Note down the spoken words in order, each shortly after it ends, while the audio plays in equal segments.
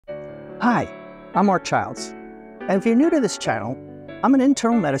Hi, I'm Art Childs, and if you're new to this channel, I'm an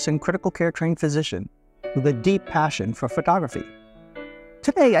internal medicine critical care trained physician with a deep passion for photography.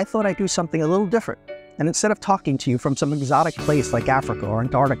 Today, I thought I'd do something a little different, and instead of talking to you from some exotic place like Africa or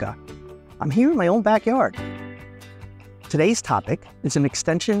Antarctica, I'm here in my own backyard. Today's topic is an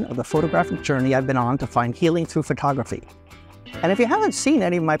extension of the photographic journey I've been on to find healing through photography. And if you haven't seen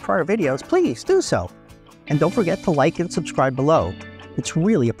any of my prior videos, please do so. And don't forget to like and subscribe below. It's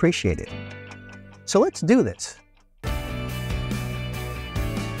really appreciated. So let's do this.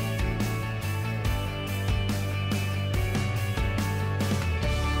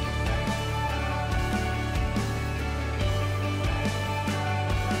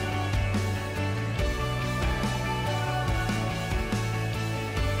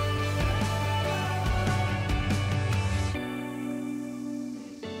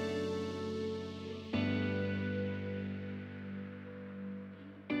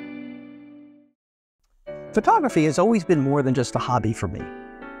 Photography has always been more than just a hobby for me.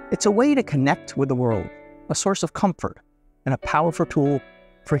 It's a way to connect with the world, a source of comfort, and a powerful tool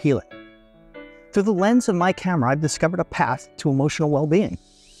for healing. Through the lens of my camera, I've discovered a path to emotional well-being.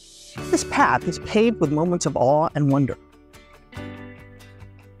 This path is paved with moments of awe and wonder.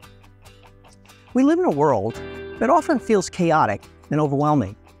 We live in a world that often feels chaotic and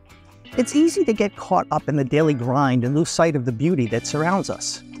overwhelming. It's easy to get caught up in the daily grind and lose sight of the beauty that surrounds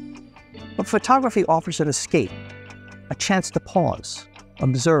us. But photography offers an escape, a chance to pause,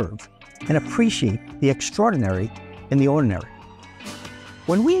 observe, and appreciate the extraordinary in the ordinary.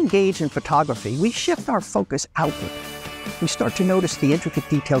 When we engage in photography, we shift our focus outward. We start to notice the intricate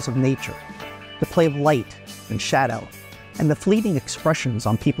details of nature, the play of light and shadow, and the fleeting expressions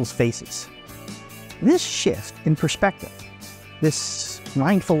on people's faces. This shift in perspective, this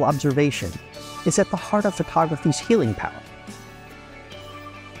mindful observation, is at the heart of photography's healing power.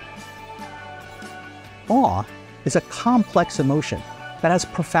 Awe is a complex emotion that has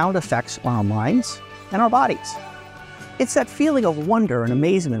profound effects on our minds and our bodies. It's that feeling of wonder and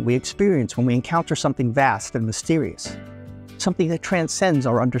amazement we experience when we encounter something vast and mysterious, something that transcends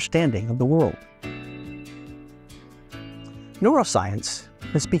our understanding of the world. Neuroscience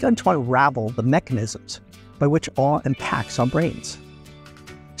has begun to unravel the mechanisms by which awe impacts our brains.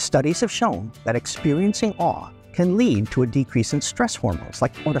 Studies have shown that experiencing awe can lead to a decrease in stress hormones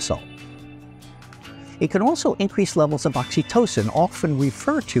like cortisol. It can also increase levels of oxytocin, often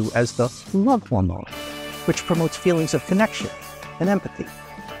referred to as the love hormone, which promotes feelings of connection and empathy.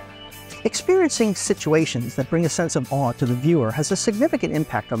 Experiencing situations that bring a sense of awe to the viewer has a significant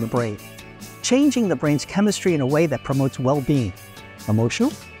impact on the brain, changing the brain's chemistry in a way that promotes well-being,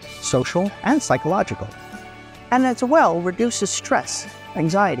 emotional, social, and psychological, and as well reduces stress,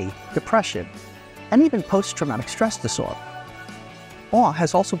 anxiety, depression, and even post-traumatic stress disorder. Awe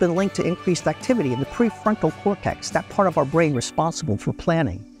has also been linked to increased activity in the prefrontal cortex, that part of our brain responsible for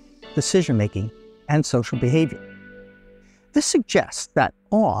planning, decision-making, and social behavior. This suggests that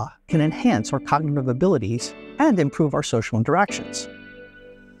awe can enhance our cognitive abilities and improve our social interactions.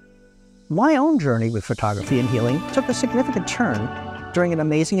 My own journey with photography and healing took a significant turn during an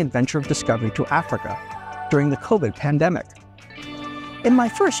amazing adventure of discovery to Africa during the COVID pandemic. In my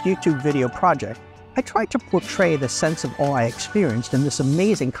first YouTube video project, I tried to portray the sense of awe I experienced in this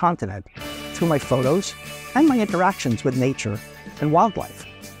amazing continent through my photos and my interactions with nature and wildlife.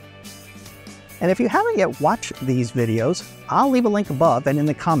 And if you haven't yet watched these videos, I'll leave a link above and in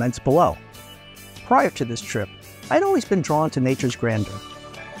the comments below. Prior to this trip, I'd always been drawn to nature's grandeur,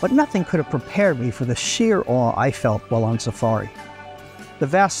 but nothing could have prepared me for the sheer awe I felt while on safari. The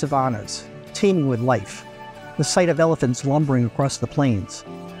vast savannas, teeming with life, the sight of elephants lumbering across the plains,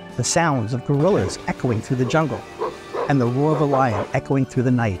 the sounds of gorillas echoing through the jungle, and the roar of a lion echoing through the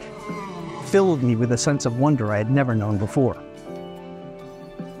night, filled me with a sense of wonder I had never known before.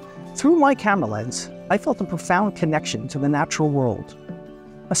 Through my camera lens, I felt a profound connection to the natural world,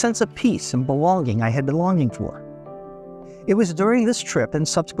 a sense of peace and belonging I had been longing for. It was during this trip and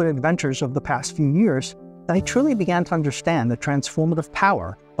subsequent adventures of the past few years that I truly began to understand the transformative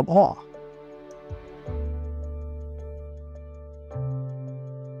power of awe.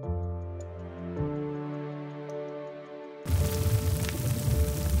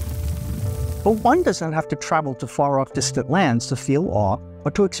 But one doesn't have to travel to far-off distant lands to feel awe or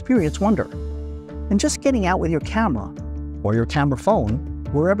to experience wonder. And just getting out with your camera or your camera phone,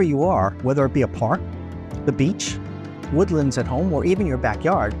 wherever you are, whether it be a park, the beach, woodlands at home, or even your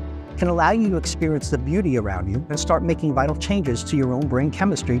backyard, can allow you to experience the beauty around you and start making vital changes to your own brain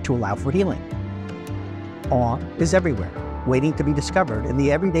chemistry to allow for healing. Awe is everywhere, waiting to be discovered in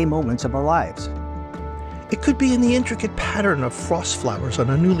the everyday moments of our lives. It could be in the intricate pattern of frost flowers on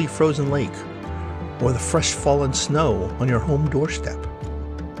a newly frozen lake, or the fresh fallen snow on your home doorstep,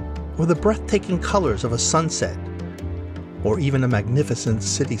 or the breathtaking colors of a sunset, or even a magnificent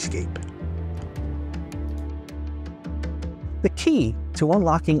cityscape. The key to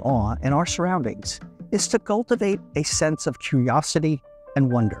unlocking awe in our surroundings is to cultivate a sense of curiosity and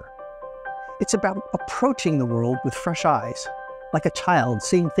wonder. It's about approaching the world with fresh eyes, like a child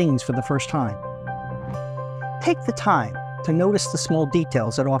seeing things for the first time. Take the time to notice the small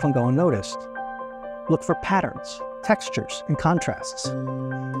details that often go unnoticed. Look for patterns, textures, and contrasts.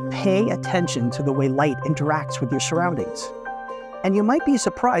 Pay attention to the way light interacts with your surroundings. And you might be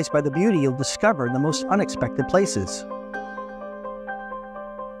surprised by the beauty you'll discover in the most unexpected places.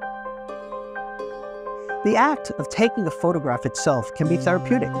 The act of taking a photograph itself can be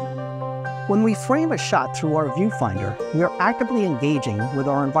therapeutic. When we frame a shot through our viewfinder, we are actively engaging with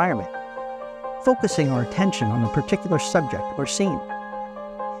our environment, focusing our attention on a particular subject or scene.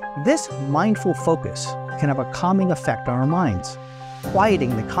 This mindful focus can have a calming effect on our minds,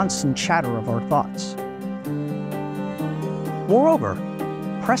 quieting the constant chatter of our thoughts. Moreover,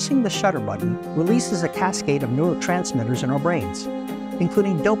 pressing the shutter button releases a cascade of neurotransmitters in our brains,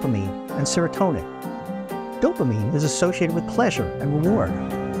 including dopamine and serotonin. Dopamine is associated with pleasure and reward,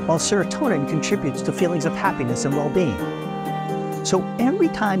 while serotonin contributes to feelings of happiness and well-being. So every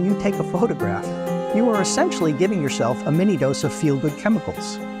time you take a photograph, you are essentially giving yourself a mini dose of feel-good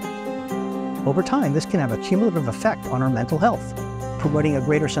chemicals. Over time, this can have a cumulative effect on our mental health, promoting a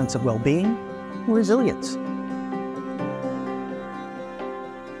greater sense of well-being and resilience.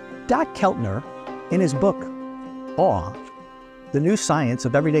 Dr. Keltner, in his book, Awe, The Neuroscience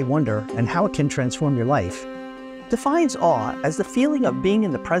of Everyday Wonder and How It Can Transform Your Life, defines awe as the feeling of being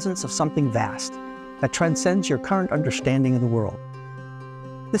in the presence of something vast that transcends your current understanding of the world.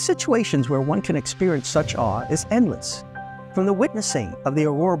 The situations where one can experience such awe is endless, from the witnessing of the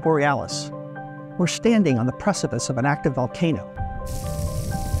aurora borealis, or standing on the precipice of an active volcano,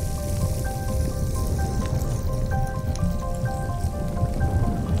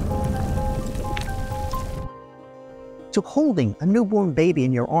 to holding a newborn baby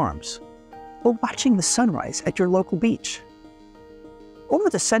in your arms, or watching the sunrise at your local beach. Over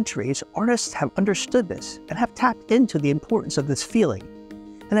the centuries, artists have understood this and have tapped into the importance of this feeling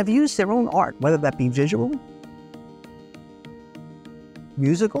and have used their own art, whether that be visual,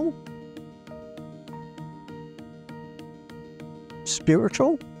 musical,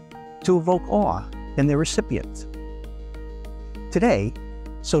 spiritual, to evoke awe in their recipients. Today,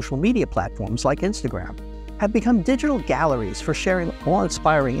 social media platforms like Instagram have become digital galleries for sharing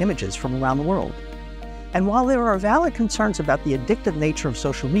awe-inspiring images from around the world. And while there are valid concerns about the addictive nature of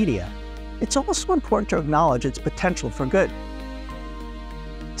social media, it's also important to acknowledge its potential for good.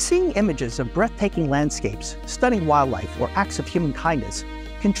 Seeing images of breathtaking landscapes, stunning wildlife, or acts of human kindness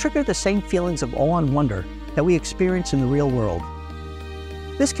can trigger the same feelings of awe and wonder that we experience in the real world.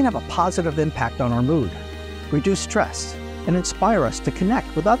 This can have a positive impact on our mood, reduce stress, and inspire us to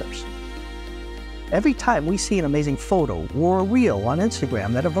connect with others. Every time we see an amazing photo or a reel on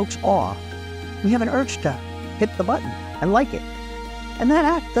Instagram that evokes awe, we have an urge to hit the button and like it. And that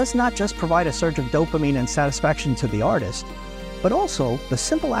act does not just provide a surge of dopamine and satisfaction to the artist, but also the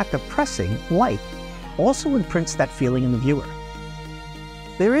simple act of pressing like also imprints that feeling in the viewer.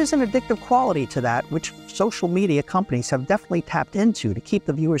 There is an addictive quality to that which social media companies have definitely tapped into to keep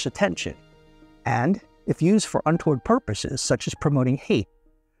the viewer's attention. And if used for untoward purposes, such as promoting hate,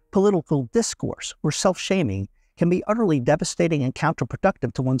 political discourse, or self-shaming, can be utterly devastating and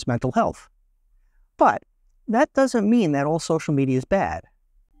counterproductive to one's mental health. But that doesn't mean that all social media is bad.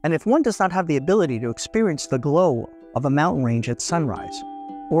 And if one does not have the ability to experience the glow of a mountain range at sunrise,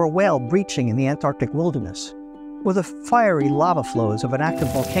 or a whale breaching in the Antarctic wilderness, or the fiery lava flows of an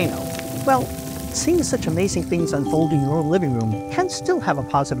active volcano, well, seeing such amazing things unfold in your own living room can still have a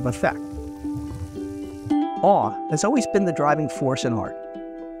positive effect. Awe has always been the driving force in art.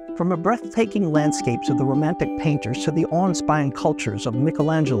 From the breathtaking landscapes of the Romantic painters to the awe-inspiring cultures of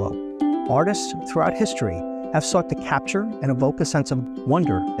Michelangelo, artists throughout history have sought to capture and evoke a sense of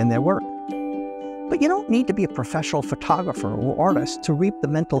wonder in their work. But you don't need to be a professional photographer or artist to reap the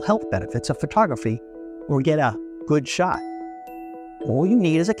mental health benefits of photography or get a good shot. All you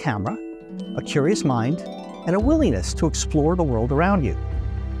need is a camera, a curious mind, and a willingness to explore the world around you.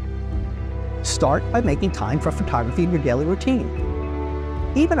 Start by making time for photography in your daily routine.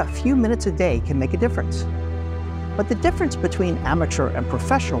 Even a few minutes a day can make a difference. But the difference between amateur and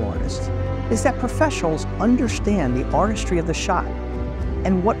professional artists is that professionals understand the artistry of the shot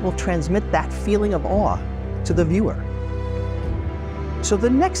and what will transmit that feeling of awe to the viewer. So the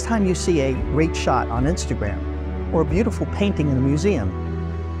next time you see a great shot on Instagram or a beautiful painting in a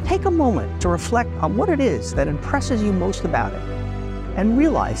museum, take a moment to reflect on what it is that impresses you most about it, and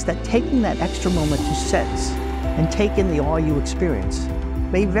realize that taking that extra moment to sense and take in the awe you experience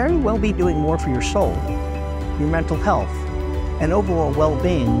may very well be doing more for your soul, your mental health, and overall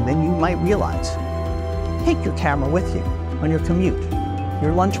well-being than you might realize. Take your camera with you on your commute,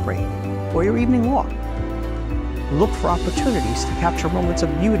 your lunch break, or your evening walk. Look for opportunities to capture moments of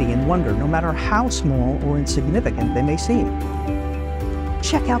beauty and wonder, no matter how small or insignificant they may seem.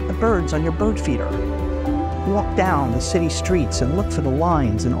 Check out the birds on your bird feeder. Walk down the city streets and look for the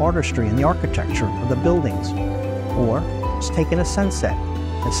lines and artistry and the architecture of the buildings. Or just take in a sunset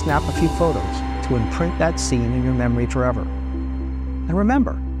and snap a few photos to imprint that scene in your memory forever. And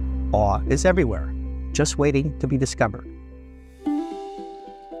remember, awe is everywhere, just waiting to be discovered.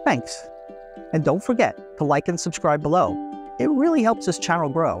 Thanks. And don't forget to like and subscribe below. It really helps this channel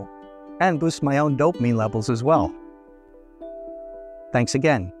grow and boost my own dopamine levels as well. Thanks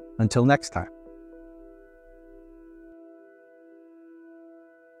again. Until next time.